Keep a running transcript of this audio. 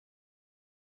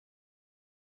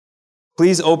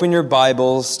Please open your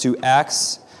Bibles to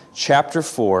Acts chapter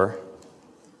 4.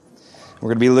 We're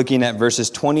going to be looking at verses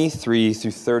 23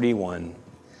 through 31.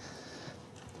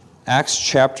 Acts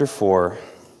chapter 4,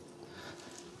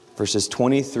 verses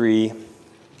 23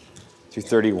 through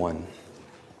 31.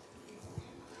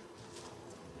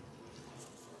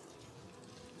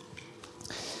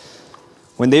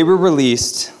 When they were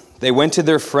released, they went to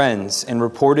their friends and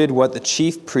reported what the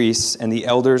chief priests and the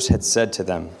elders had said to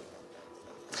them.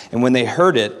 And when they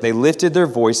heard it, they lifted their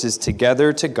voices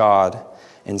together to God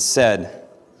and said,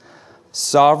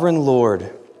 "Sovereign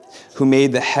Lord, who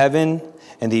made the heaven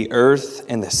and the earth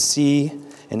and the sea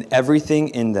and everything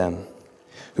in them,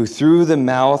 who through the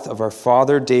mouth of our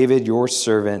father David, your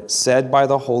servant, said by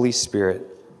the Holy Spirit,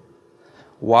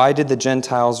 why did the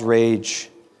Gentiles rage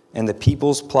and the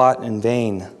peoples plot in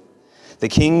vain? The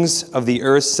kings of the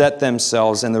earth set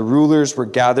themselves, and the rulers were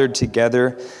gathered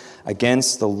together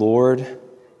against the Lord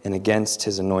and against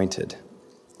his anointed.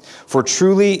 For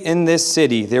truly in this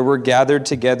city there were gathered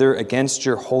together against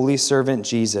your holy servant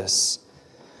Jesus,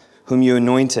 whom you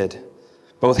anointed,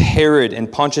 both Herod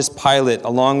and Pontius Pilate,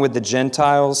 along with the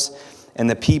Gentiles and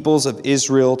the peoples of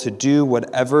Israel, to do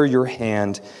whatever your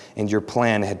hand and your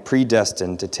plan had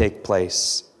predestined to take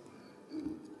place.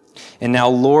 And now,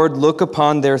 Lord, look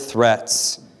upon their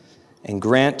threats and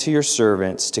grant to your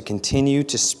servants to continue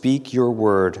to speak your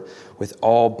word with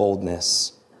all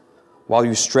boldness, while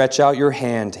you stretch out your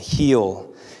hand to heal,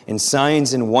 and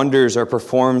signs and wonders are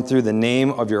performed through the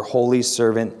name of your holy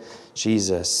servant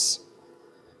Jesus."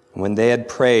 And when they had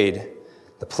prayed,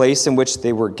 the place in which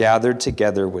they were gathered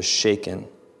together was shaken,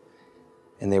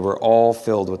 and they were all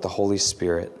filled with the Holy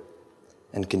Spirit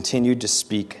and continued to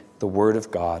speak the word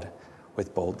of God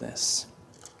with boldness.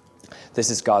 This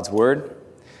is God's word.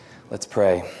 Let's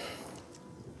pray.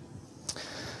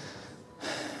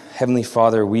 Heavenly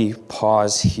Father, we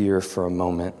pause here for a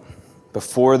moment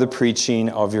before the preaching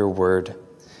of your word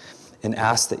and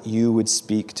ask that you would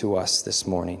speak to us this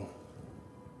morning.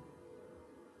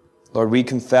 Lord, we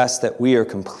confess that we are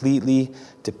completely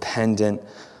dependent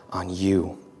on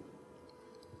you.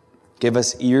 Give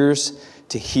us ears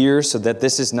to hear so that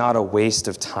this is not a waste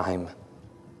of time.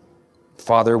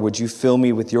 Father, would you fill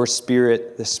me with your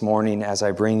Spirit this morning as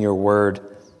I bring your word?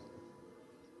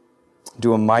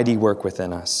 Do a mighty work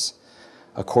within us,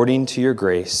 according to your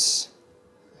grace.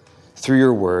 Through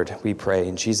your word, we pray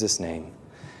in Jesus' name.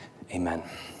 Amen.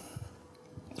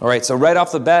 All right, so right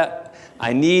off the bat,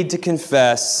 I need to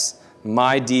confess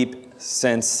my deep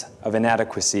sense of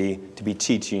inadequacy to be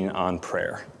teaching on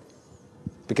prayer,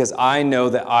 because I know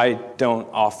that I don't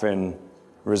often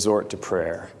resort to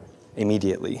prayer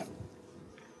immediately,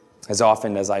 as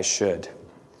often as I should.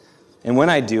 And when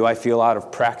I do, I feel out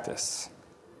of practice.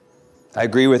 I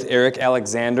agree with Eric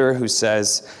Alexander, who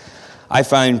says, "I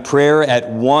find prayer at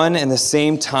one and the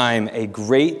same time a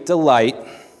great delight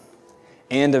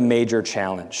and a major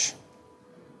challenge.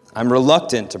 I'm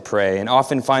reluctant to pray and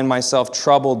often find myself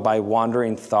troubled by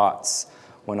wandering thoughts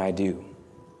when I do."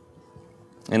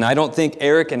 And I don't think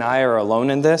Eric and I are alone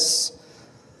in this.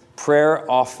 Prayer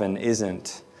often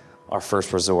isn't our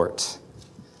first resort,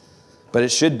 but it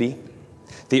should be.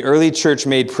 The early church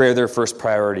made prayer their first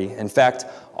priority. In fact,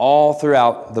 all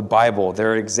throughout the Bible,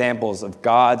 there are examples of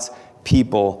God's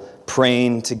people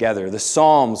praying together. The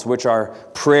Psalms, which are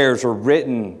prayers, were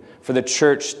written for the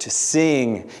church to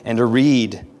sing and to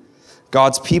read.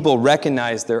 God's people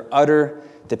recognized their utter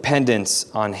dependence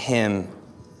on him.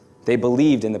 They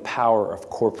believed in the power of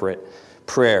corporate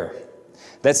prayer.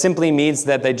 That simply means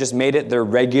that they just made it their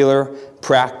regular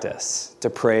practice to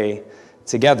pray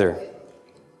together.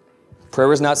 Prayer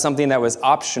was not something that was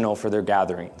optional for their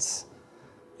gatherings.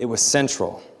 It was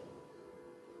central.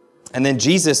 And then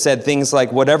Jesus said things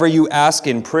like, "Whatever you ask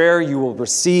in prayer, you will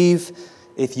receive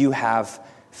if you have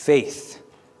faith."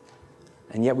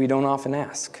 And yet we don't often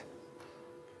ask.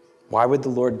 Why would the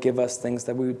Lord give us things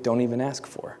that we don't even ask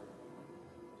for?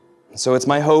 So it's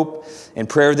my hope in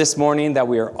prayer this morning that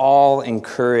we are all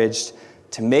encouraged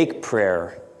to make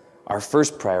prayer our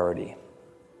first priority,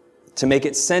 to make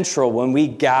it central when we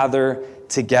gather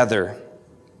together,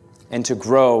 and to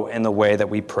grow in the way that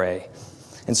we pray.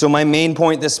 And so my main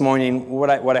point this morning, what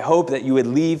I hope that you would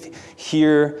leave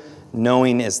here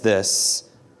knowing is this: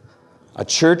 a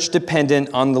church dependent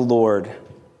on the Lord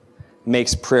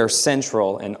makes prayer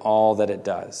central in all that it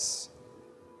does.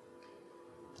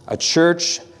 A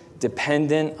church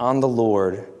dependent on the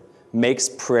Lord makes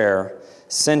prayer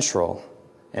central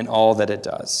in all that it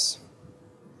does.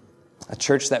 A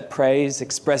church that prays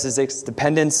expresses its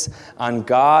dependence on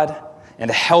God, and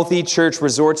a healthy church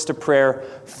resorts to prayer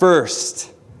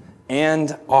first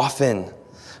and often.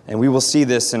 And we will see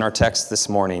this in our text this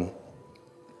morning.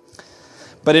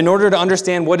 But in order to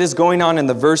understand what is going on in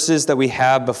the verses that we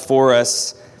have before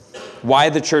us, why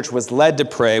the church was led to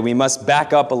pray, we must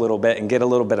back up a little bit and get a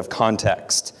little bit of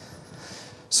context.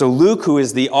 So Luke, who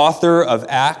is the author of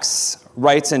Acts,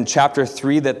 writes in chapter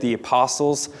 3 that the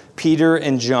apostles, Peter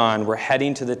and John, were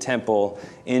heading to the temple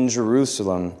in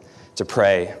Jerusalem to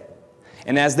pray.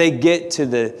 And as they get to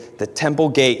the temple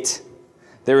gate,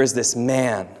 there is this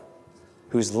man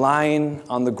who's lying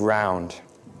on the ground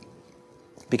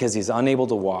because he's unable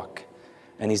to walk,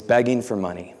 and he's begging for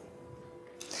money.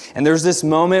 And there's this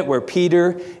moment where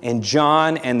Peter and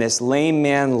John and this lame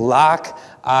man lock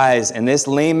eyes, and this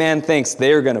lame man thinks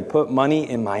they're going to put money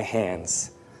in my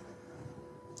hands.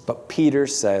 But Peter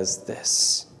says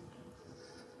this,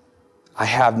 I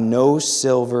have no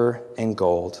silver and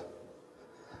gold,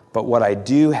 but what I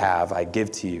do have I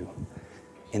give to you.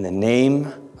 In the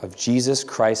name of Jesus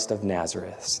Christ of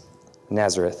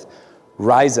Nazareth,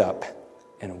 rise up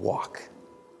and walk.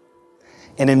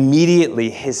 And immediately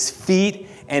his feet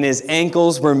and his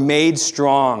ankles were made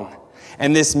strong.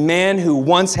 And this man who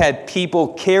once had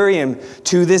people carry him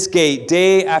to this gate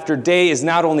day after day is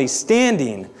not only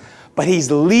standing, but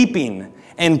he's leaping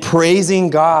and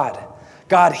praising God.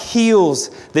 God heals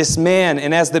this man.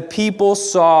 And as the people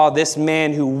saw this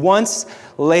man who once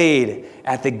laid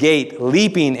at the gate,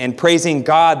 leaping and praising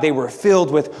God, they were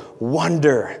filled with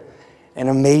wonder and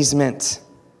amazement.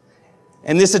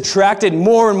 And this attracted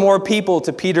more and more people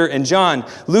to Peter and John.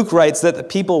 Luke writes that the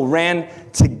people ran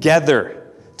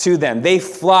together to them. They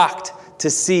flocked to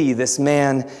see this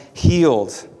man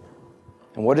healed.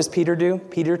 And what does Peter do?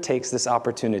 Peter takes this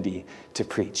opportunity to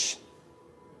preach.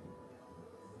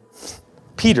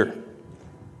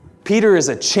 Peter is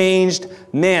a changed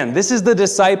man. This is the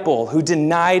disciple who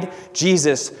denied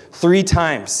Jesus 3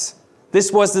 times.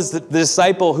 This was the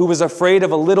disciple who was afraid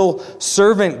of a little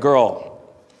servant girl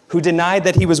who denied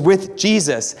that he was with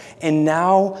Jesus. And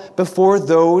now, before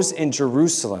those in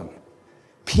Jerusalem,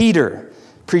 Peter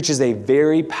preaches a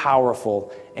very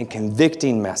powerful and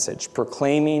convicting message,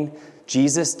 proclaiming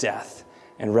Jesus' death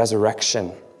and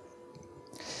resurrection.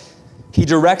 He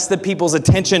directs the people's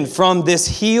attention from this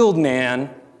healed man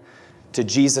to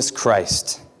Jesus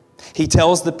Christ. He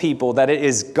tells the people that it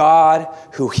is God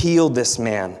who healed this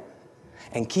man.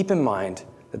 And keep in mind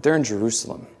that they're in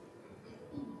Jerusalem.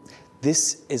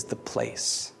 This is the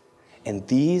place, and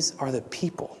these are the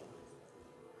people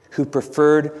who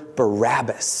preferred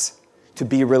Barabbas to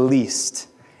be released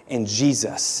and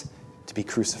Jesus to be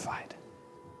crucified.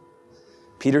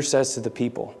 Peter says to the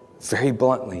people, very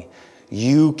bluntly,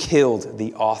 you killed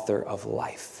the author of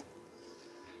life,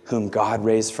 whom God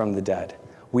raised from the dead.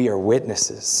 We are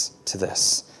witnesses to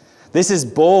this. This is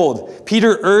bold.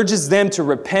 Peter urges them to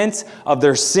repent of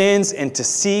their sins and to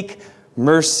seek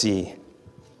mercy.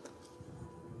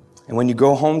 And when you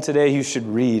go home today, you should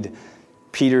read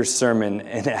Peter's sermon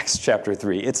in Acts chapter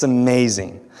 3. It's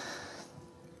amazing.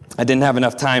 I didn't have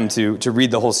enough time to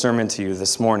read the whole sermon to you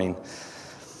this morning.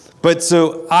 But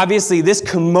so obviously this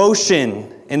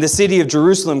commotion in the city of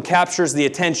Jerusalem captures the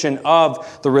attention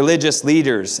of the religious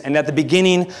leaders. And at the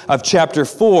beginning of chapter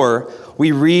 4,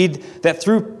 we read that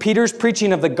through Peter's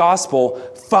preaching of the gospel,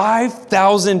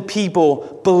 5,000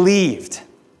 people believed.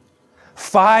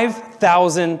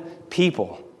 5,000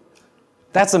 people.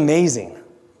 That's amazing.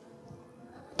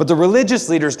 But the religious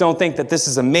leaders don't think that this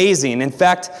is amazing. In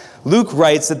fact, Luke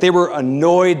writes that they were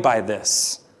annoyed by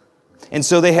this. And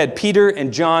so they had Peter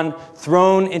and John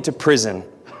thrown into prison.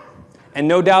 And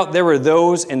no doubt there were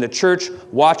those in the church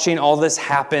watching all this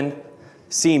happen,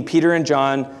 seeing Peter and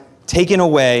John taken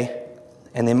away,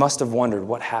 and they must have wondered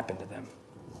what happened to them.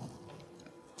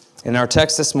 In our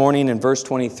text this morning in verse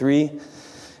 23,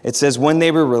 it says, when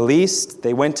they were released,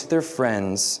 they went to their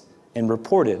friends and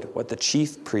reported what the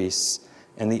chief priests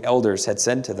and the elders had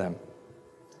said to them.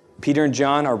 Peter and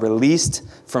John are released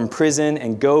from prison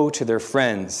and go to their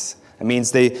friends. That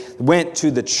means they went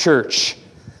to the church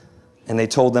and they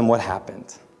told them what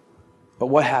happened. But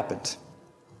what happened?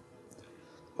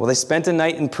 Well, they spent a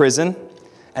night in prison,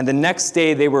 and the next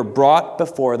day they were brought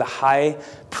before the high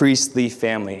priestly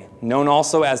family, known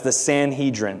also as the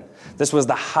Sanhedrin. This was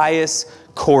the highest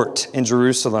court in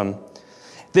Jerusalem.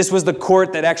 This was the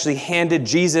court that actually handed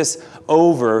Jesus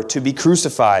over to be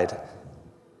crucified.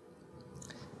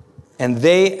 And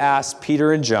they asked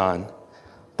Peter and John,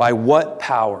 by what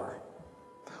power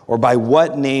or by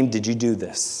what name did you do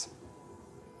this?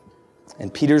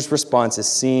 And Peter's response is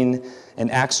seen in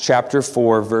Acts chapter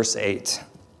 4, verse 8.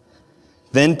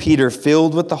 Then Peter,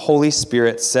 filled with the Holy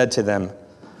Spirit, said to them,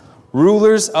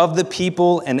 rulers of the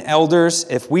people and elders,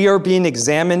 if we are being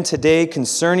examined today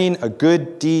concerning a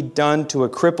good deed done to a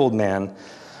crippled man,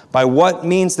 by what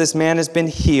means this man has been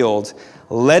healed,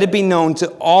 let it be known to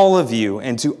all of you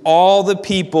and to all the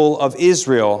people of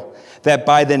Israel that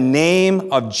by the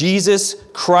name of Jesus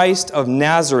Christ of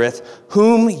Nazareth,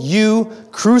 whom you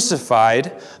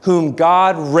crucified, whom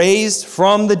God raised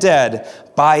from the dead,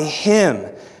 by him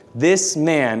this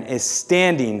man is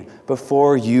standing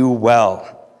before you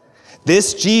well.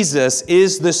 This Jesus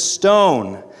is the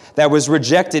stone that was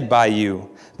rejected by you,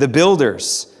 the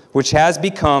builders, which has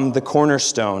become the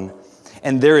cornerstone.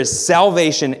 And there is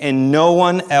salvation in no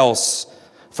one else,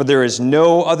 for there is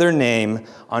no other name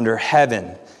under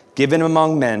heaven given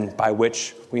among men by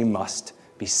which we must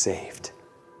be saved.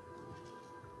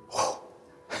 Whoa.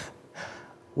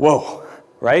 Whoa,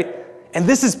 right? And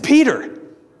this is Peter.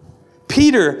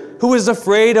 Peter, who was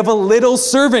afraid of a little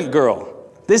servant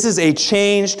girl. This is a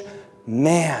changed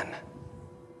man.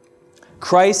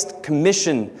 Christ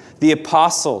commissioned the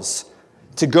apostles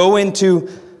to go into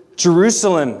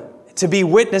Jerusalem, to be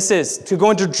witnesses, to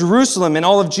go into Jerusalem and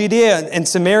all of Judea and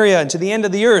Samaria and to the end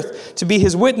of the earth, to be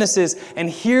his witnesses. And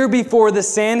here before the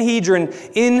Sanhedrin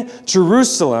in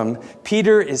Jerusalem,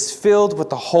 Peter is filled with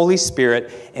the Holy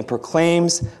Spirit and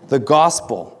proclaims the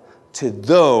gospel to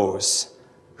those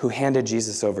who handed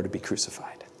Jesus over to be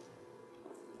crucified.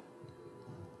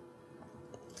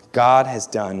 God has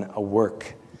done a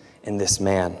work in this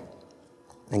man.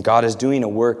 And God is doing a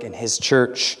work in his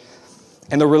church.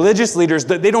 And the religious leaders,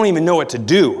 they don't even know what to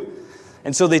do.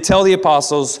 And so they tell the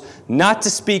apostles not to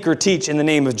speak or teach in the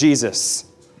name of Jesus.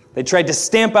 They tried to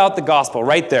stamp out the gospel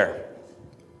right there.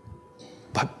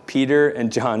 But Peter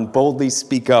and John boldly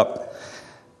speak up.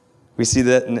 We see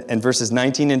that in verses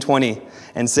 19 and 20.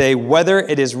 And say, whether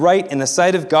it is right in the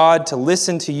sight of God to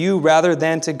listen to you rather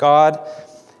than to God,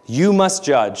 you must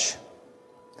judge.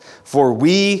 For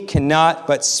we cannot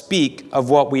but speak of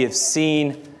what we have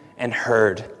seen and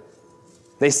heard.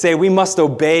 They say we must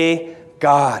obey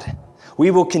God.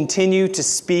 We will continue to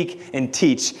speak and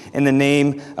teach in the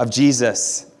name of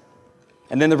Jesus.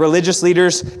 And then the religious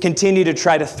leaders continue to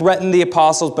try to threaten the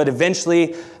apostles, but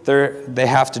eventually they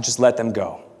have to just let them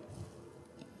go.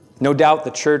 No doubt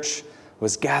the church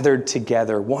was gathered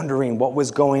together, wondering what was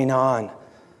going on,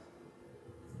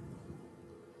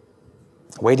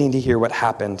 waiting to hear what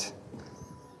happened.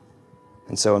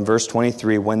 And so in verse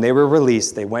 23, when they were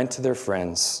released, they went to their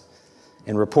friends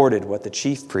and reported what the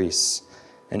chief priests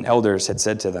and elders had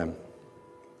said to them.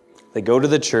 They go to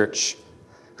the church,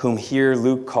 whom here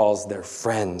Luke calls their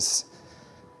friends,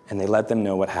 and they let them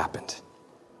know what happened.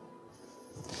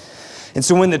 And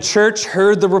so when the church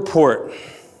heard the report,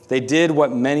 they did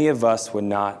what many of us would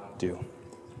not do.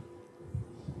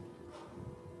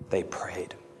 They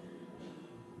prayed.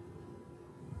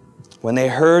 When they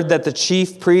heard that the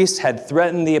chief priests had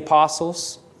threatened the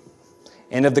apostles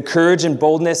and of the courage and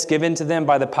boldness given to them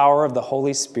by the power of the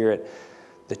Holy Spirit,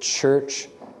 the church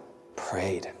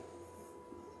prayed.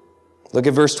 Look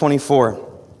at verse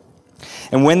 24.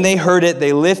 And when they heard it,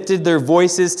 they lifted their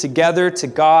voices together to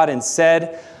God and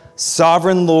said,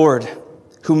 Sovereign Lord,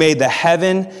 who made the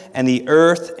heaven and the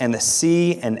earth and the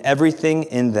sea and everything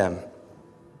in them.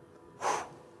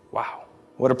 Wow,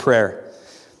 what a prayer.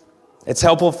 It's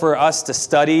helpful for us to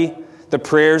study the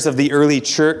prayers of the early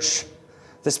church.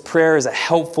 This prayer is a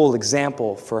helpful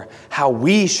example for how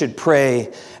we should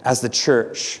pray as the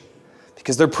church,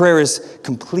 because their prayer is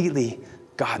completely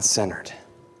God-centered.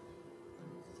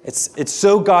 It's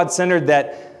so God-centered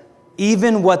that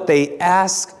even what they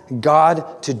ask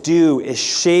God to do is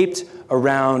shaped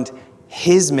around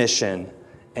his mission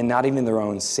and not even their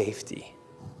own safety.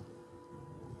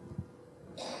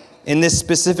 In this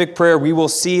specific prayer, we will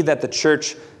see that the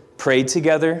church prayed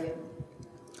together.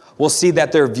 We'll see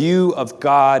that their view of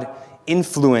God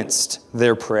influenced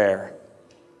their prayer.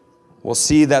 We'll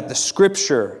see that the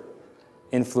scripture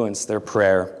influenced their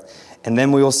prayer. And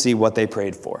then we will see what they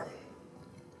prayed for.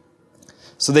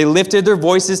 So they lifted their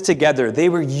voices together. They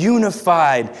were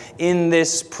unified in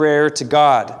this prayer to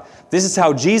God. This is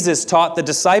how Jesus taught the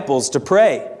disciples to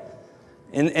pray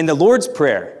in the Lord's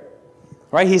Prayer.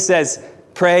 Right? He says,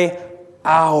 pray,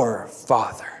 our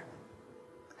Father.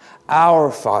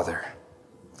 Our Father.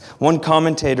 One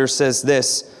commentator says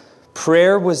this,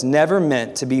 prayer was never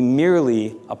meant to be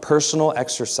merely a personal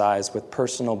exercise with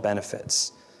personal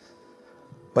benefits,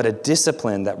 but a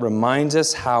discipline that reminds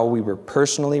us how we were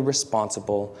personally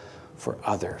responsible for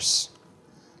others.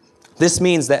 This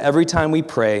means that every time we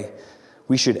pray,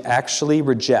 we should actually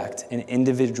reject an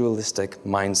individualistic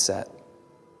mindset.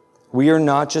 We are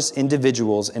not just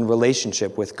individuals in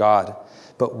relationship with God,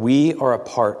 but we are a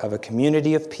part of a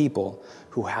community of people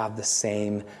who have the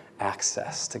same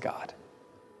access to God.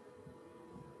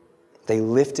 They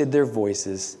lifted their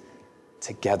voices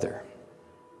together.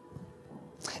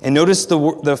 And notice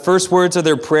the first words of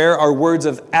their prayer are words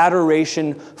of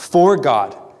adoration for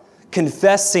God,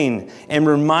 confessing and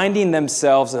reminding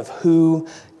themselves of who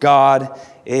God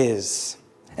is.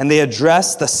 And they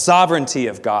address the sovereignty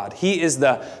of God. He is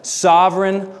the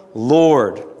sovereign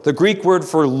Lord. The Greek word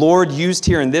for Lord used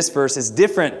here in this verse is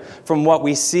different from what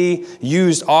we see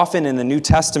used often in the New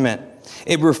Testament.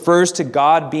 It refers to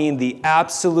God being the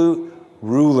absolute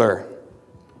ruler,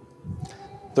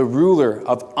 the ruler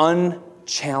of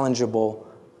unchallengeable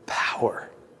power.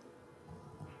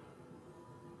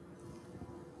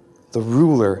 The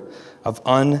ruler of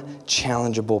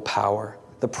unchallengeable power.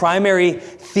 The primary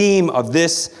theme of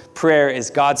this prayer is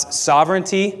God's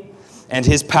sovereignty and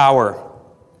his power.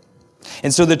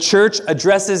 And so the church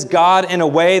addresses God in a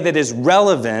way that is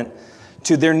relevant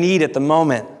to their need at the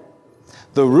moment.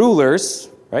 The rulers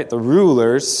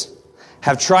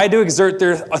have tried to exert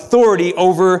their authority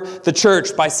over the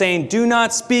church by saying, do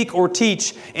not speak or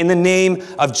teach in the name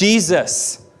of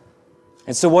Jesus.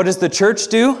 And so what does the church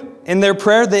do? In their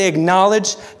prayer, they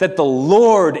acknowledge that the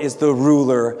Lord is the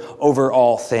ruler over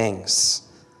all things,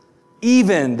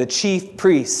 even the chief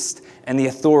priest and the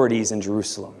authorities in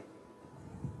Jerusalem.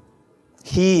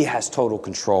 He has total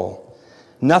control.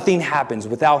 Nothing happens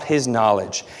without his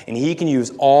knowledge, and he can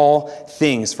use all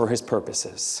things for his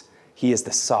purposes. He is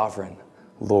the sovereign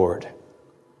Lord.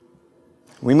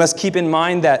 We must keep in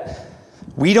mind that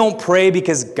we don't pray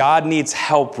because God needs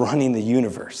help running the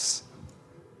universe.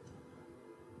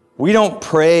 We don't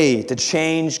pray to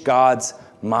change God's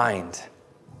mind.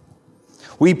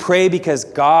 We pray because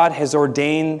God has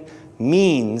ordained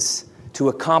means to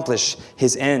accomplish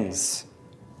his ends.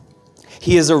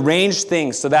 He has arranged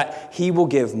things so that he will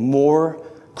give more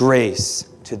grace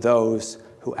to those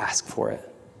who ask for it.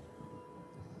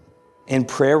 In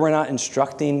prayer, we're not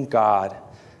instructing God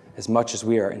as much as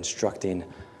we are instructing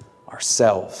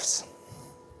ourselves.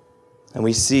 And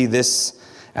we see this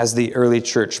as the early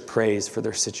church prays for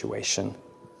their situation.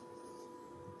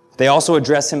 They also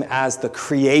address him as the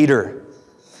creator,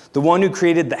 the one who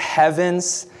created the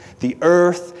heavens, the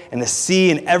earth, and the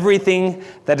sea, and everything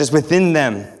that is within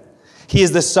them. He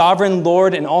is the sovereign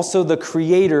Lord and also the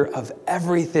creator of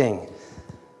everything.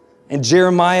 In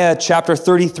Jeremiah chapter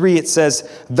 33, it says,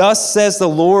 "Thus says the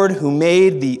Lord who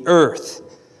made the earth,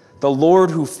 the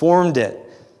Lord who formed it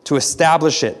to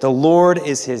establish it. The Lord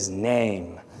is his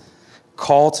name.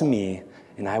 Call to me,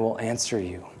 and I will answer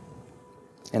you,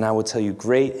 and I will tell you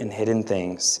great and hidden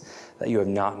things that you have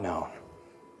not known."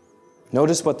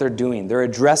 Notice what they're doing. They're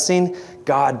addressing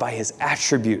God by his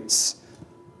attributes.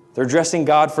 They're addressing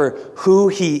God for who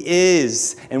he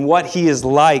is and what he is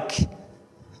like.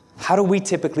 How do we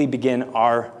typically begin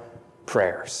our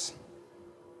prayers?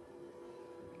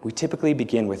 We typically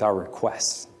begin with our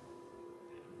requests.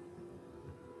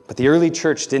 But the early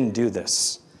church didn't do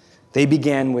this. They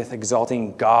began with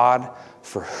exalting God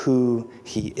for who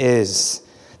he is.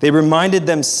 They reminded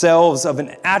themselves of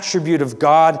an attribute of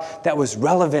God that was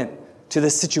relevant to the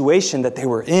situation that they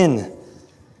were in.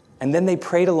 And then they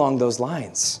prayed along those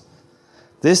lines.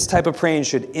 This type of praying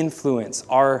should influence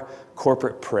our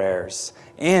corporate prayers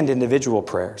and individual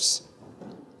prayers.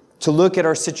 To look at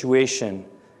our situation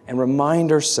and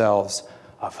remind ourselves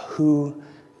of who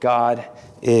God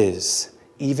is,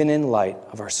 even in light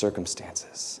of our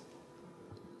circumstances.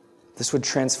 This would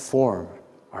transform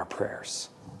our prayers.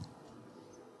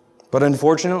 But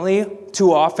unfortunately,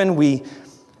 too often we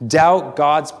doubt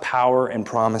God's power and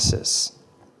promises.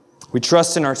 We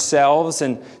trust in ourselves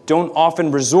and don't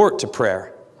often resort to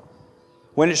prayer.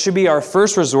 When it should be our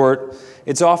first resort,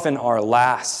 it's often our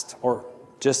last or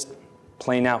just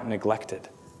plain out neglected.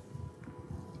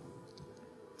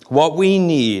 What we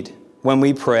need when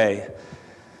we pray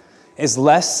is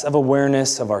less of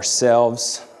awareness of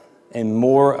ourselves and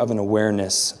more of an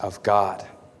awareness of God.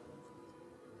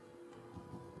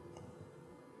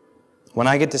 When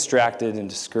I get distracted and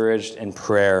discouraged in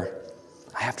prayer,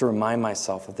 I have to remind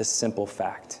myself of this simple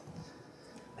fact,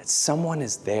 that someone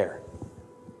is there.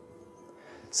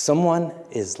 Someone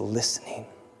is listening.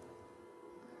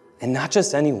 And not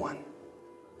just anyone.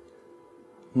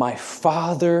 My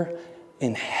Father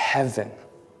in heaven.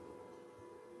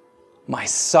 My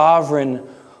sovereign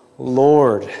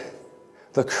Lord,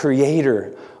 the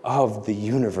creator of the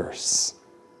universe.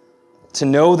 To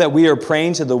know that we are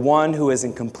praying to the one who is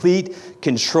in complete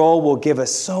control will give us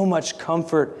so much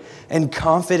comfort and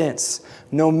confidence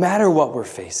no matter what we're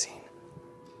facing.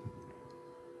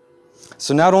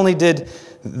 So not only did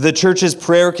the church's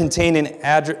prayer contain an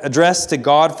address to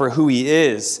God for who he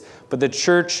is, but the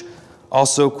church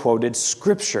also quoted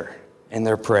Scripture in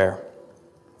their prayer.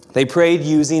 They prayed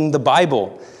using the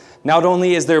Bible. Not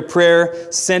only is their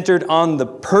prayer centered on the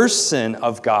person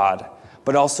of God,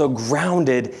 but also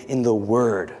grounded in the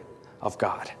Word of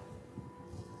God.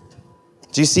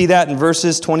 Do you see that in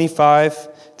verses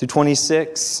 25 through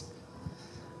 26?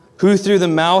 Who through the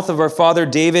mouth of our father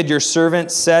David, your servant,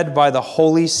 said by the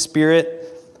Holy Spirit,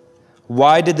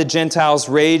 why did the Gentiles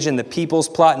rage and the peoples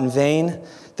plot in vain?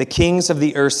 The kings of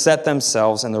the earth set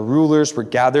themselves, and the rulers were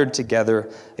gathered together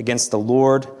against the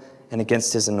Lord and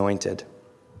against his anointed.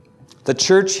 The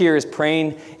church here is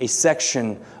praying a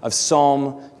section of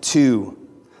Psalm 2.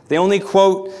 They only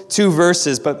quote 2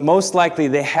 verses, but most likely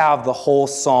they have the whole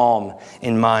psalm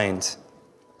in mind.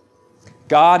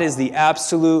 God is the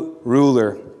absolute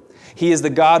ruler. He is the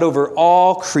God over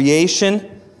all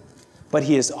creation, but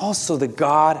he is also the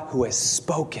God who has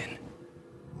spoken.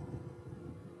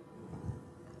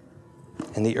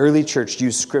 And the early church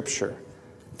used Scripture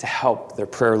to help their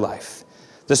prayer life.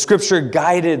 The Scripture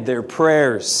guided their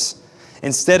prayers.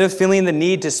 Instead of feeling the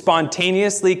need to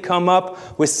spontaneously come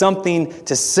up with something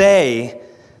to say,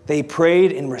 they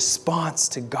prayed in response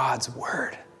to God's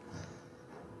Word.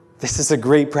 This is a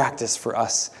great practice for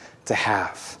us to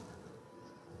have.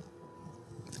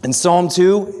 In Psalm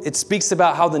 2, it speaks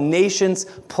about how the nations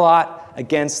plot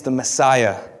against the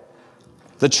Messiah.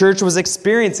 The church was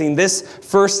experiencing this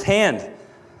firsthand.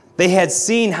 They had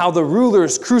seen how the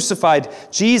rulers crucified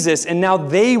Jesus, and now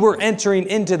they were entering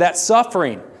into that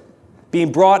suffering,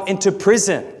 being brought into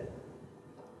prison,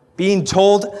 being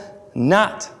told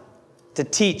not to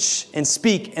teach and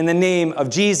speak in the name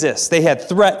of Jesus. They had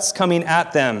threats coming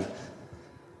at them.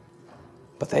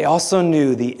 But they also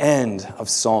knew the end of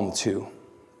Psalm 2.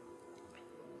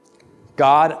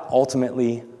 God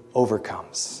ultimately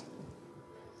overcomes.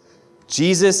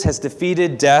 Jesus has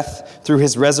defeated death through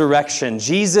his resurrection.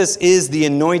 Jesus is the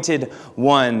anointed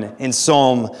one in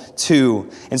Psalm 2.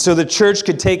 And so the church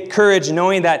could take courage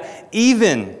knowing that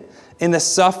even in the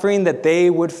suffering that they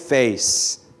would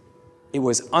face, it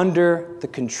was under the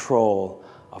control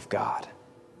of God.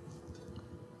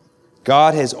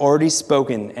 God has already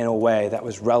spoken in a way that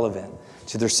was relevant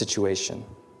to their situation.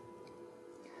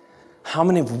 How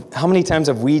many times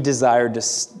have we desired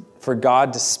for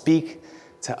God to speak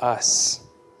to us,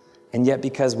 and yet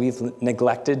because we've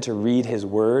neglected to read his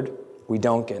word, we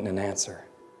don't get an answer?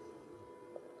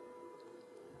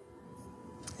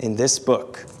 In this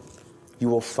book, you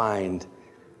will find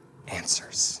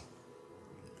answers.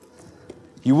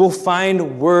 You will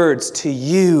find words to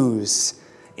use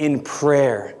in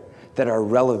prayer that are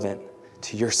relevant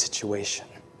to your situation.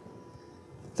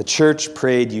 The church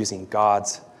prayed using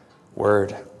God's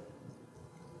word.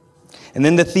 And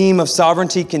then the theme of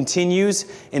sovereignty continues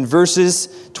in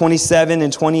verses 27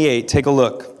 and 28. Take a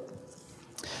look.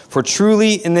 For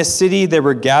truly in this city they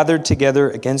were gathered together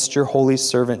against your holy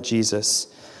servant Jesus,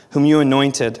 whom you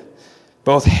anointed,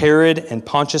 both Herod and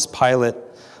Pontius Pilate,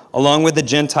 along with the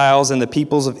Gentiles and the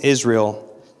peoples of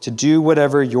Israel, to do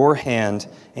whatever your hand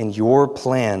and your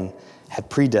plan had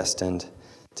predestined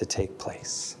to take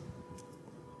place.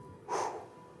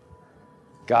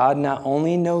 God not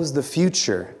only knows the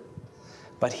future,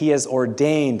 but he has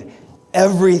ordained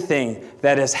everything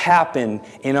that has happened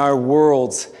in our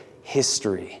world's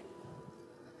history.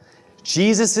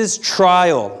 Jesus'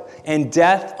 trial and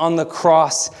death on the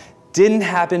cross didn't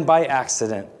happen by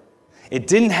accident. It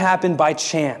didn't happen by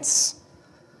chance.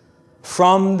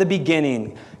 From the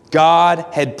beginning, God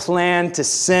had planned to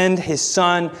send his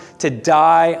Son to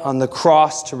die on the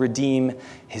cross to redeem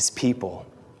his people.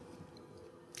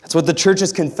 That's what the church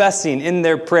is confessing in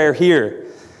their prayer here.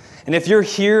 And if you're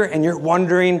here and you're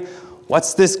wondering,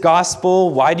 what's this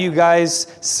gospel? Why do you guys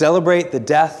celebrate the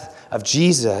death of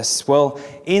Jesus? Well,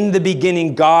 in the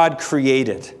beginning, God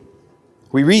created.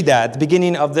 We read that at the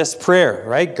beginning of this prayer,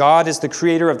 right? God is the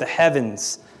creator of the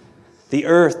heavens, the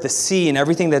earth, the sea, and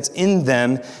everything that's in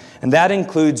them. And that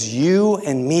includes you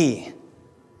and me.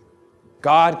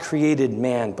 God created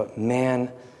man, but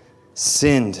man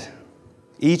sinned.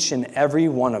 Each and every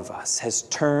one of us has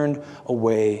turned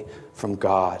away from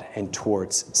God and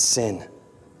towards sin.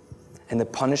 And the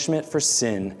punishment for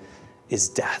sin is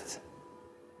death.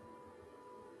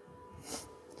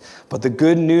 But the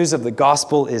good news of the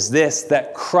gospel is this,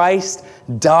 that Christ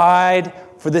died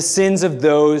for the sins of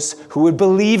those who would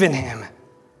believe in him.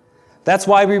 That's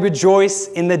why we rejoice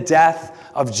in the death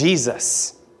of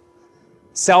Jesus.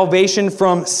 Salvation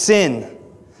from sin,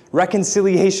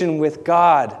 reconciliation with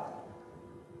God,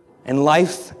 and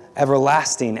life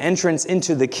everlasting. Entrance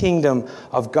into the kingdom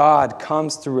of God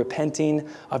comes through repenting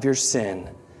of your sin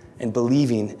and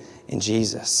believing in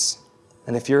Jesus.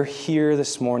 And if you're here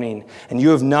this morning and you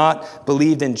have not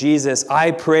believed in Jesus,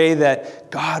 I pray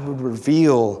that God would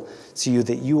reveal to you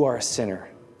that you are a sinner.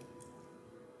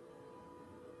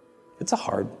 It's a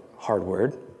hard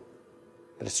word,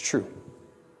 but it's true.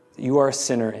 You are a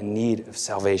sinner in need of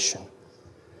salvation.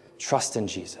 Trust in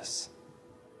Jesus.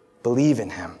 Believe in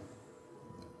him.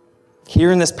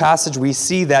 Here in this passage, we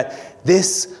see that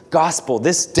this gospel,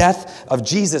 this death of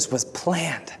Jesus was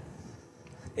planned.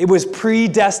 It was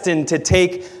predestined to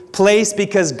take place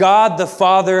because God the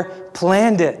Father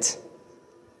planned it.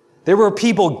 There were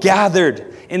people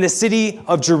gathered in the city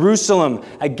of Jerusalem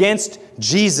against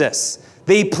Jesus.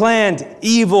 They planned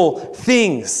evil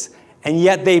things, and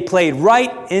yet they played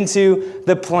right into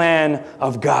the plan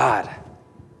of God.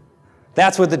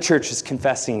 That's what the church is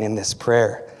confessing in this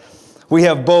prayer. We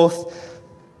have both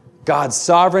God's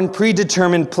sovereign,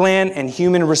 predetermined plan and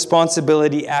human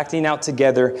responsibility acting out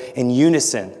together in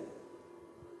unison.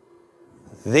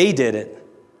 They did it,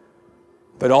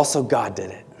 but also God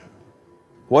did it.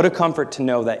 What a comfort to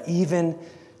know that even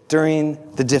during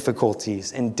the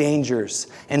difficulties and dangers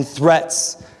and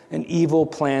threats and evil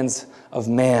plans of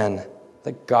man,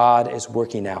 that God is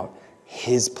working out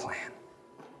his plan.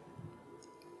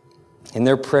 In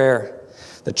their prayer,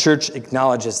 the church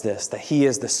acknowledges this, that he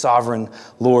is the sovereign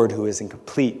Lord who is in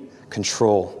complete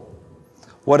control.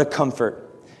 What a comfort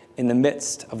in the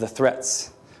midst of the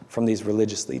threats from these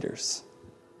religious leaders.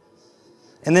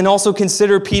 And then also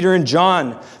consider Peter and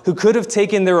John, who could have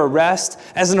taken their arrest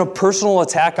as a personal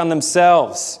attack on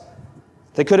themselves.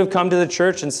 They could have come to the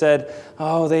church and said,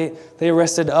 oh, they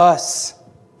arrested us,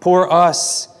 poor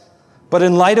us. But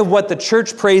in light of what the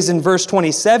church prays in verse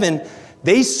 27,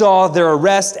 they saw their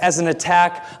arrest as an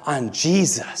attack on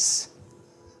Jesus.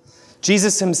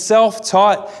 Jesus himself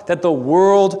taught that the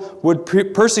world would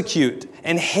persecute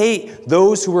and hate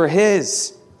those who were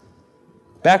his.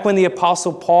 Back when the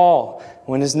Apostle Paul,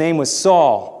 when his name was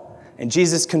Saul, and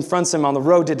Jesus confronts him on the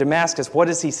road to Damascus, what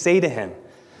does he say to him?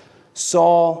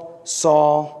 Saul,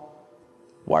 Saul,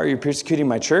 why are you persecuting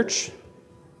my church?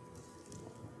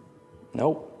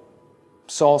 Nope.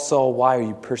 Saul, Saul, why are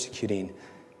you persecuting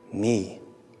me?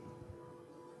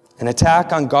 An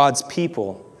attack on God's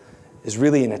people is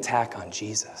really an attack on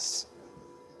Jesus.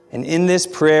 And in this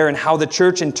prayer and how the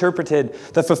church interpreted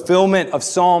the fulfillment of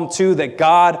Psalm 2 that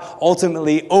God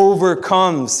ultimately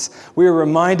overcomes, we are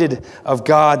reminded of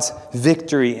God's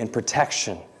victory and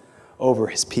protection over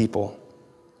his people.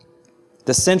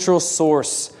 The central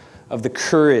source of the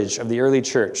courage of the early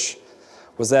church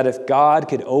was that if God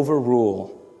could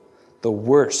overrule the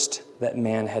worst that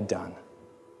man had done,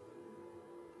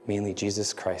 mainly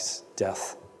Jesus Christ's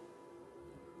death,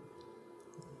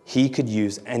 he could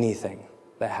use anything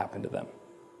that happened to them.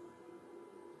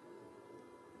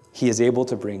 He is able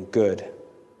to bring good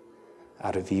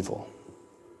out of evil.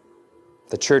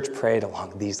 The church prayed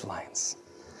along these lines.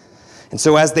 And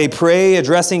so as they pray,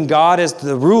 addressing God as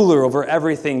the ruler over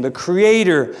everything, the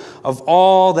creator of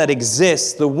all that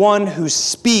exists, the one who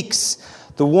speaks,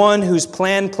 the one whose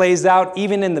plan plays out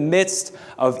even in the midst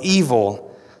of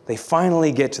evil, they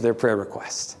finally get to their prayer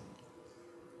request.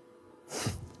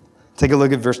 Take a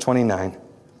look at verse 29.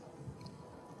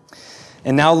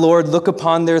 And now, Lord, look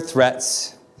upon their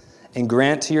threats and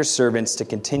grant to your servants to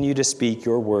continue to speak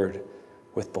your word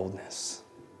with boldness.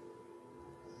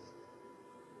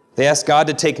 They asked God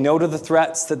to take note of the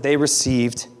threats that they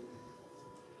received.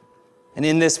 And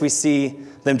in this, we see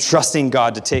them trusting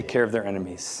God to take care of their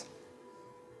enemies.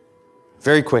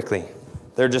 Very quickly,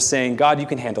 they're just saying, God, you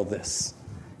can handle this.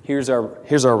 Here's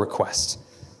our request.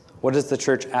 What does the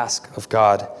church ask of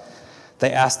God?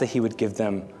 They ask that he would give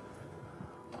them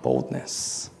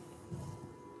boldness.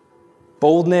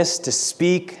 Boldness to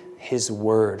speak his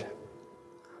word.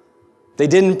 They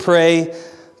didn't pray,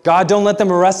 God, don't let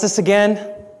them arrest us again.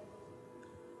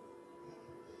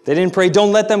 They didn't pray,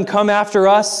 don't let them come after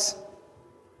us.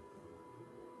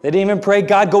 They didn't even pray,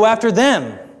 God, go after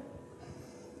them.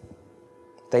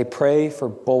 They pray for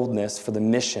boldness for the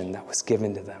mission that was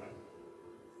given to them.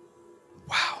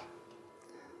 Wow.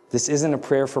 This isn't a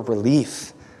prayer for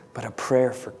relief, but a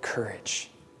prayer for courage.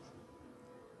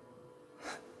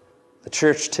 The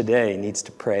church today needs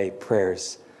to pray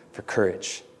prayers for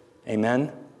courage.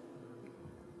 Amen?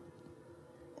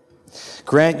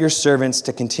 Grant your servants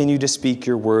to continue to speak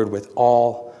your word with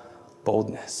all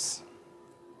boldness.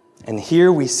 And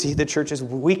here we see the church's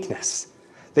weakness.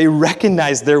 They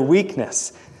recognize their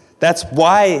weakness. That's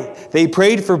why they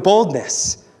prayed for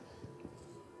boldness.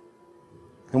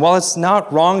 And while it's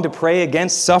not wrong to pray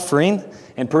against suffering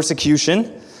and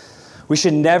persecution, we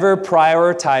should never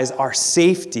prioritize our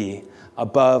safety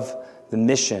above the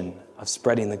mission of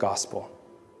spreading the gospel.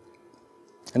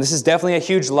 And this is definitely a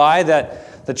huge lie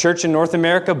that the church in North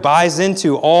America buys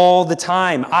into all the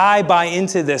time. I buy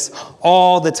into this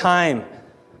all the time.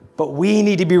 But we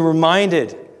need to be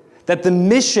reminded that the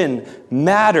mission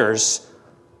matters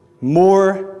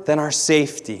more than our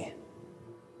safety.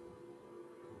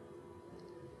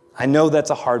 I know that's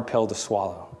a hard pill to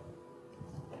swallow.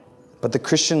 But the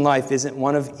Christian life isn't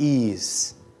one of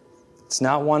ease. It's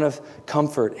not one of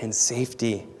comfort and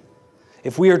safety.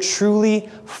 If we are truly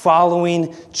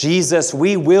following Jesus,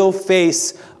 we will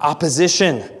face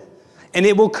opposition. And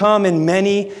it will come in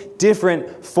many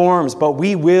different forms, but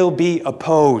we will be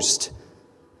opposed.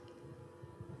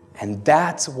 And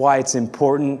that's why it's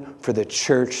important for the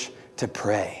church to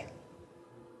pray.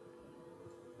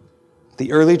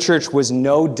 The early church was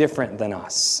no different than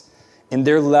us in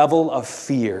their level of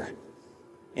fear,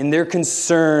 in their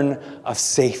concern of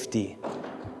safety.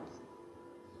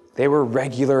 They were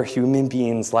regular human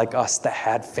beings like us that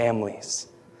had families.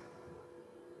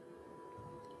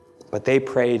 But they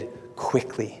prayed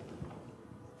quickly.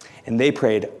 And they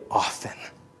prayed often.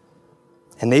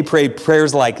 And they prayed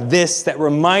prayers like this that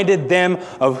reminded them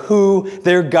of who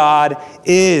their God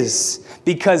is,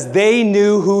 because they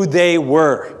knew who they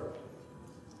were.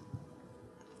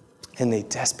 And they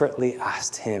desperately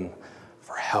asked him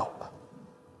for help.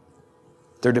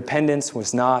 Their dependence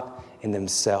was not in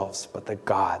themselves, but the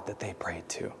God that they prayed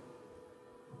to.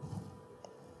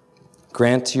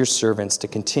 Grant to your servants to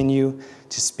continue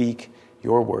to speak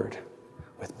your word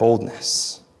with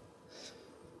boldness.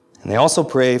 And they also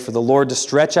pray for the Lord to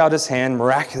stretch out his hand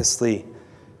miraculously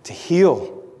to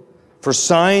heal, for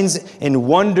signs and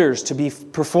wonders to be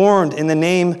performed in the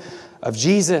name of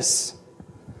Jesus.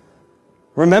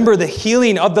 Remember the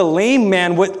healing of the lame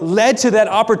man, what led to that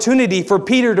opportunity for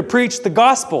Peter to preach the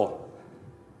gospel.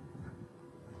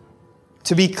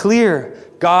 To be clear,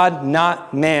 God,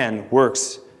 not man,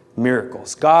 works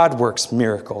miracles. God works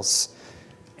miracles.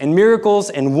 And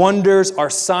miracles and wonders are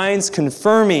signs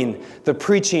confirming the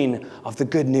preaching of the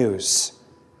good news.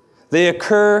 They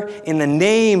occur in the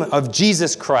name of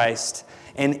Jesus Christ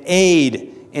and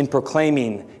aid in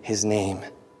proclaiming his name.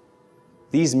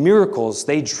 These miracles,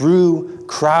 they drew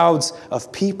crowds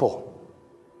of people.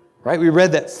 Right? We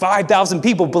read that 5,000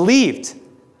 people believed.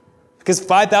 Because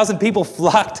 5,000 people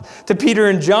flocked to Peter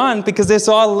and John because they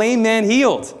saw a lame man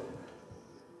healed.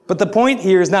 But the point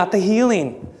here is not the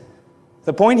healing.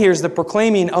 The point here is the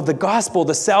proclaiming of the gospel,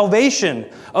 the salvation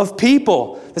of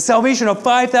people, the salvation of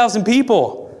 5,000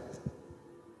 people.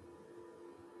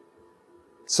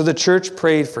 So the church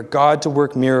prayed for God to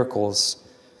work miracles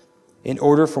in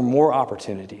order for more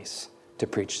opportunities to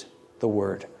preach the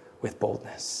word with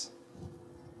boldness.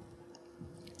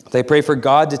 They pray for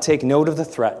God to take note of the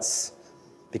threats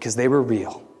because they were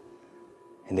real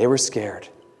and they were scared.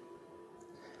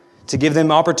 To give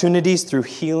them opportunities through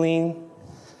healing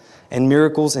and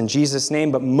miracles in Jesus'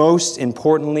 name, but most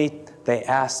importantly, they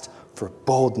asked for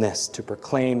boldness to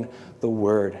proclaim the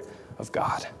word of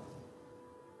God.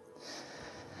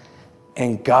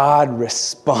 And God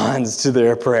responds to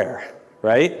their prayer,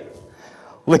 right?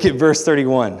 Look at verse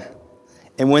 31.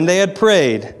 And when they had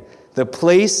prayed, the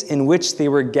place in which they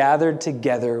were gathered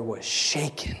together was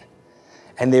shaken,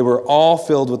 and they were all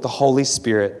filled with the Holy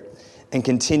Spirit and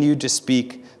continued to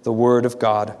speak the word of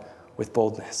God with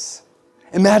boldness.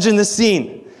 Imagine the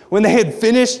scene. When they had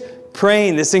finished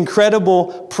praying this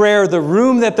incredible prayer, the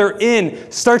room that they're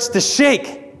in starts to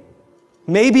shake.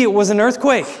 Maybe it was an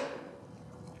earthquake.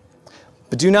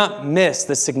 But do not miss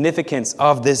the significance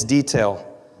of this detail.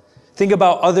 Think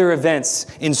about other events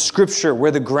in Scripture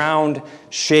where the ground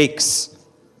shakes.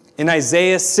 In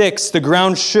Isaiah 6, the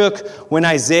ground shook when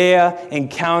Isaiah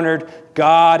encountered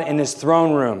God in his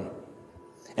throne room.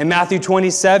 In Matthew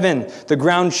 27, the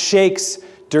ground shakes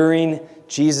during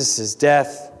Jesus'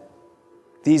 death.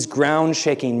 These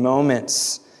ground-shaking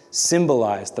moments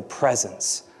symbolize the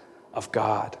presence of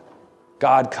God.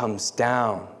 God comes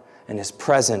down and is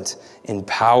present in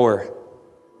power.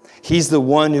 He's the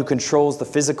one who controls the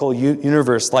physical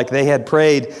universe like they had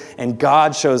prayed, and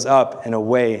God shows up in a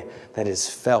way that is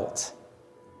felt.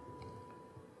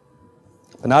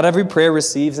 But not every prayer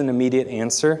receives an immediate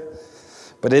answer.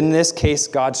 But in this case,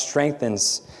 God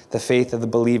strengthens the faith of the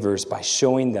believers by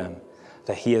showing them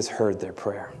that he has heard their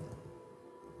prayer.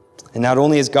 And not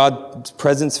only is God's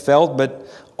presence felt, but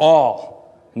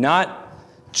all, not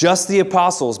just the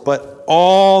apostles, but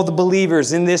all the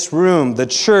believers in this room, the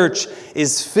church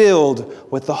is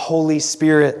filled with the Holy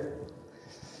Spirit.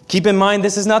 Keep in mind,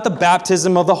 this is not the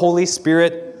baptism of the Holy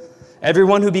Spirit.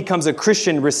 Everyone who becomes a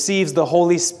Christian receives the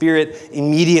Holy Spirit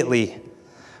immediately.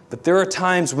 But there are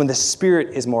times when the Spirit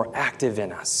is more active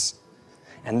in us.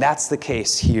 And that's the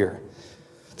case here.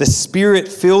 The Spirit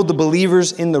filled the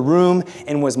believers in the room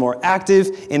and was more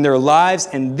active in their lives,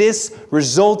 and this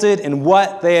resulted in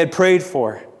what they had prayed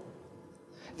for.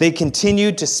 They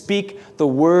continued to speak the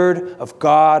word of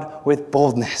God with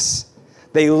boldness.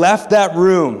 They left that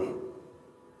room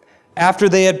after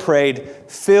they had prayed,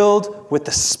 filled with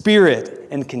the Spirit,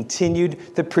 and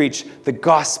continued to preach the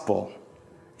gospel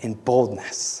in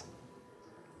boldness.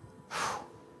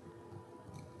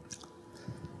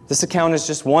 This account is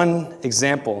just one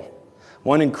example,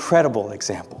 one incredible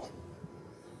example,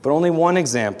 but only one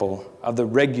example of the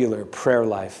regular prayer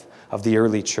life of the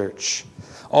early church.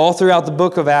 All throughout the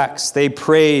book of Acts, they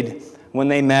prayed when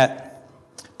they met.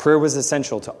 Prayer was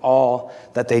essential to all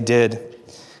that they did.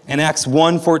 In Acts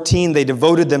 1:14, they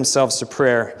devoted themselves to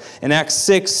prayer. In Acts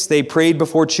 6, they prayed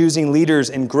before choosing leaders,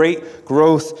 and great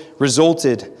growth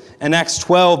resulted. In Acts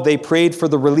 12, they prayed for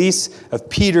the release of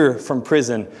Peter from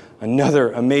prison.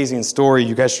 Another amazing story.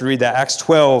 You guys should read that. Acts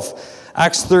 12.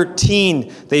 Acts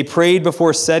 13, they prayed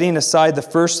before setting aside the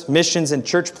first missions and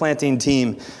church planting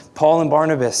team, Paul and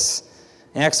Barnabas.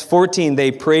 In Acts 14,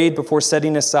 they prayed before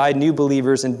setting aside new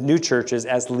believers and new churches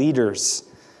as leaders.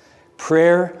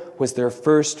 Prayer was their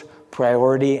first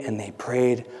priority, and they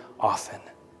prayed often.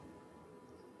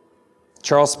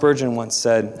 Charles Spurgeon once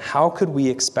said, "How could we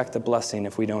expect a blessing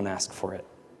if we don't ask for it?"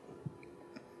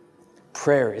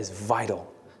 Prayer is vital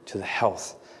to the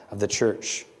health of the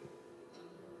church.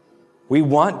 We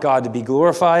want God to be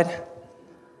glorified.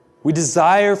 We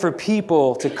desire for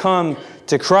people to come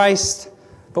to Christ,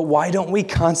 but why don't we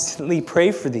constantly pray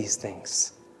for these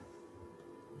things?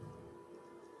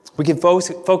 We can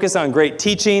focus on great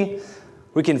teaching.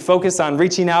 We can focus on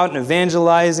reaching out and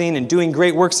evangelizing and doing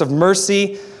great works of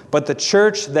mercy, but the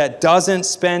church that doesn't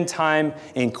spend time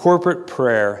in corporate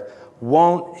prayer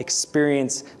won't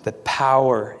experience the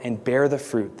power and bear the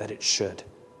fruit that it should.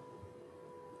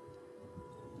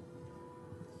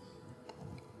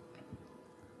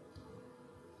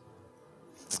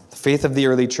 The faith of the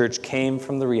early church came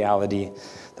from the reality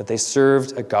that they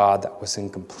served a God that was in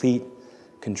complete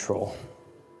control.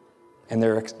 And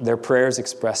their prayers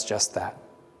express just that.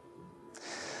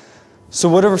 So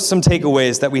what are some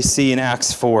takeaways that we see in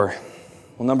Acts 4?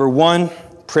 Well, number one,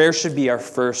 prayer should be our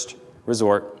first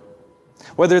resort.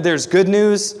 Whether there's good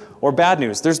news or bad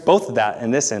news, there's both of that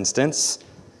in this instance.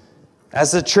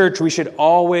 As a church, we should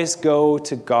always go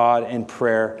to God in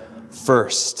prayer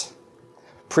first.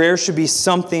 Prayer should be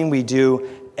something we do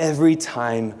every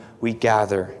time we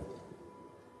gather.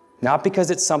 Not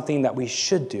because it's something that we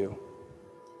should do,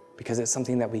 because it's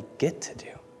something that we get to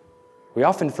do. We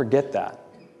often forget that.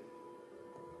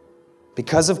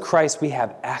 Because of Christ, we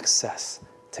have access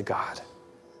to God.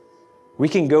 We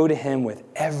can go to Him with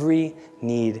every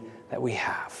need that we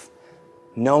have,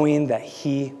 knowing that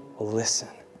He will listen.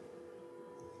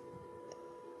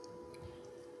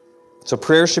 So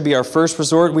prayer should be our first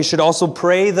resort. We should also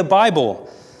pray the Bible.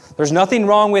 There's nothing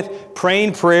wrong with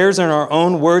praying prayers in our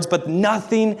own words, but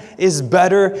nothing is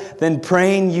better than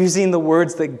praying using the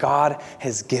words that God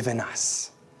has given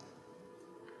us.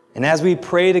 And as we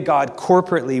pray to God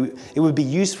corporately, it would be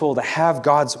useful to have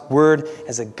God's word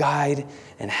as a guide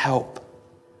and help.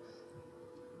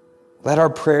 Let our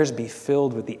prayers be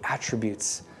filled with the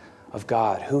attributes of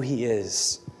God, who He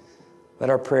is. Let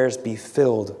our prayers be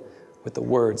filled with the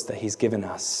words that He's given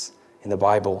us in the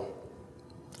Bible.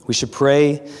 We should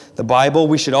pray the Bible.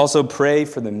 We should also pray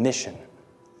for the mission.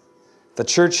 The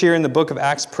church here in the book of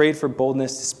Acts prayed for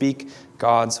boldness to speak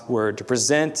God's word, to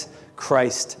present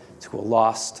Christ to a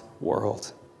lost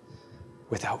world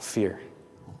without fear.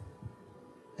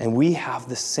 And we have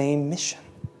the same mission.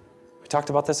 We talked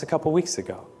about this a couple weeks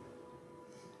ago.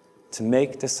 To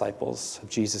make disciples of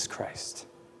Jesus Christ.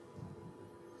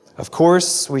 Of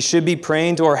course, we should be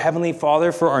praying to our Heavenly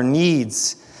Father for our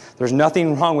needs. There's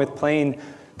nothing wrong with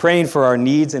praying for our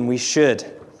needs, and we should.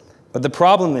 But the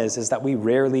problem is that we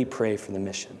rarely pray for the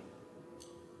mission.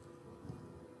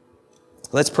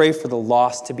 Let's pray for the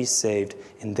lost to be saved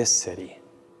in this city.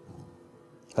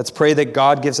 Let's pray that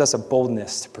God gives us a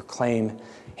boldness to proclaim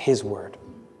His word.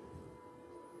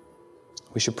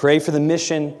 We should pray for the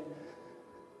mission.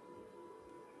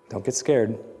 Don't get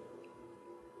scared.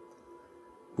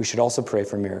 We should also pray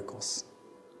for miracles.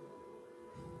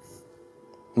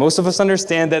 Most of us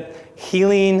understand that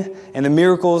healing and the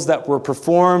miracles that were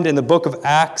performed in the book of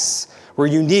Acts were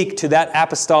unique to that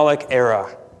apostolic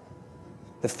era.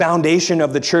 The foundation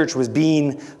of the church was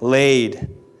being laid.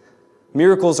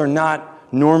 Miracles are not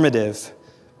normative,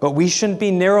 but we shouldn't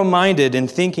be narrow-minded in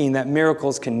thinking that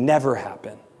miracles can never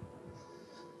happen.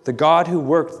 The God who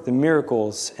worked the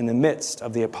miracles in the midst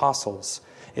of the apostles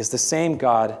is the same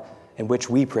God in which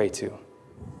we pray to.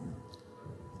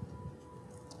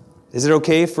 Is it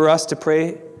okay for us to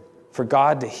pray for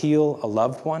God to heal a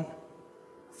loved one?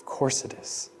 Of course it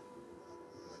is.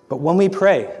 But when we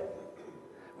pray,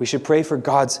 we should pray for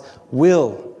God's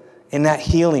will in that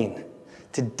healing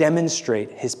to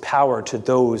demonstrate his power to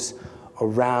those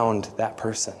around that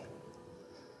person.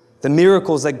 The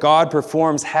miracles that God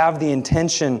performs have the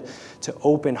intention to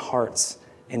open hearts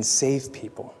and save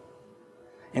people.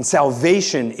 And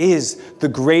salvation is the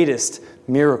greatest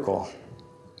miracle.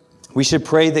 We should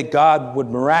pray that God would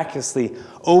miraculously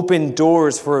open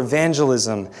doors for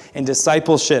evangelism and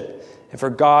discipleship, and for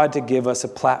God to give us a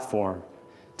platform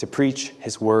to preach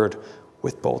his word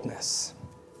with boldness.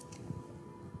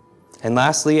 And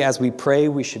lastly, as we pray,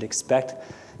 we should expect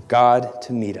God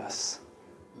to meet us.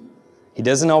 He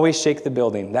doesn't always shake the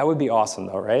building. That would be awesome,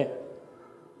 though, right?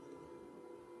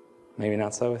 Maybe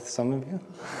not so with some of you.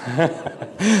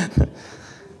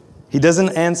 He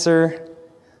doesn't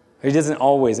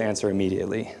always answer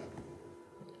immediately.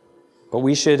 But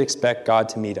we should expect God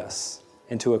to meet us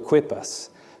and to equip us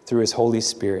through his Holy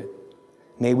Spirit.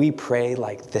 May we pray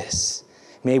like this.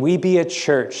 May we be a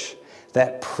church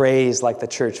that prays like the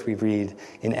church we read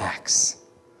in Acts.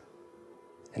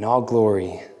 And all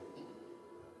glory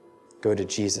go to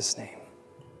Jesus' name.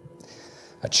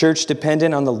 A church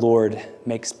dependent on the Lord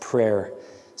makes prayer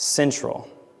central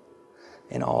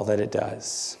in all that it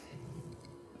does.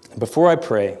 Before I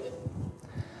pray,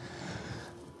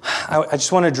 I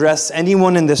just want to address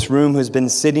anyone in this room who's been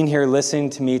sitting here listening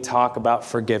to me talk about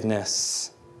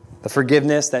forgiveness, the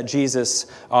forgiveness that Jesus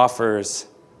offers.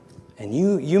 And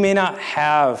you may not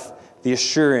have the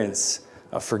assurance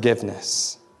of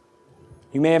forgiveness.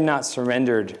 You may have not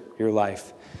surrendered your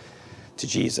life to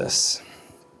Jesus.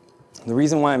 The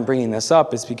reason why I'm bringing this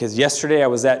up is because yesterday I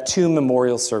was at 2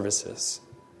 memorial services.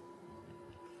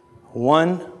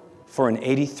 One for an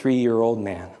 83-year-old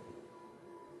man,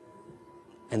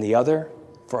 and the other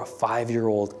for a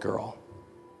 5-year-old girl.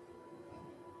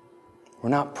 We're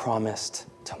not promised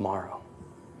tomorrow.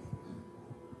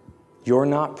 You're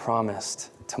not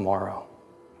promised tomorrow.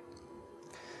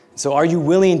 So are you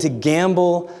willing to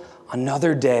gamble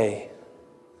another day,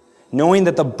 knowing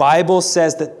that the Bible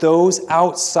says that those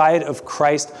outside of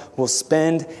Christ will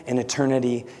spend an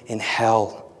eternity in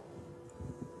hell?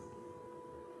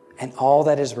 And all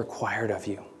that is required of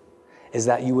you is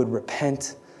that you would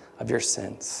repent of your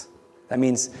sins. That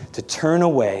means to turn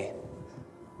away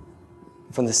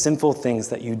from the sinful things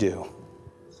that you do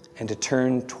and to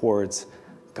turn towards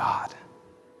God,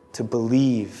 to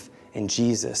believe in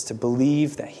Jesus, to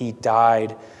believe that he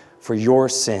died for your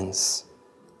sins.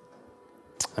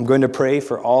 I'm going to pray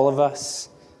for all of us,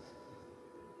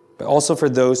 but also for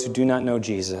those who do not know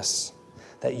Jesus,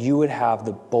 that you would have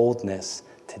the boldness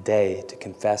today to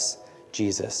confess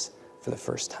Jesus for the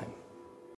first time.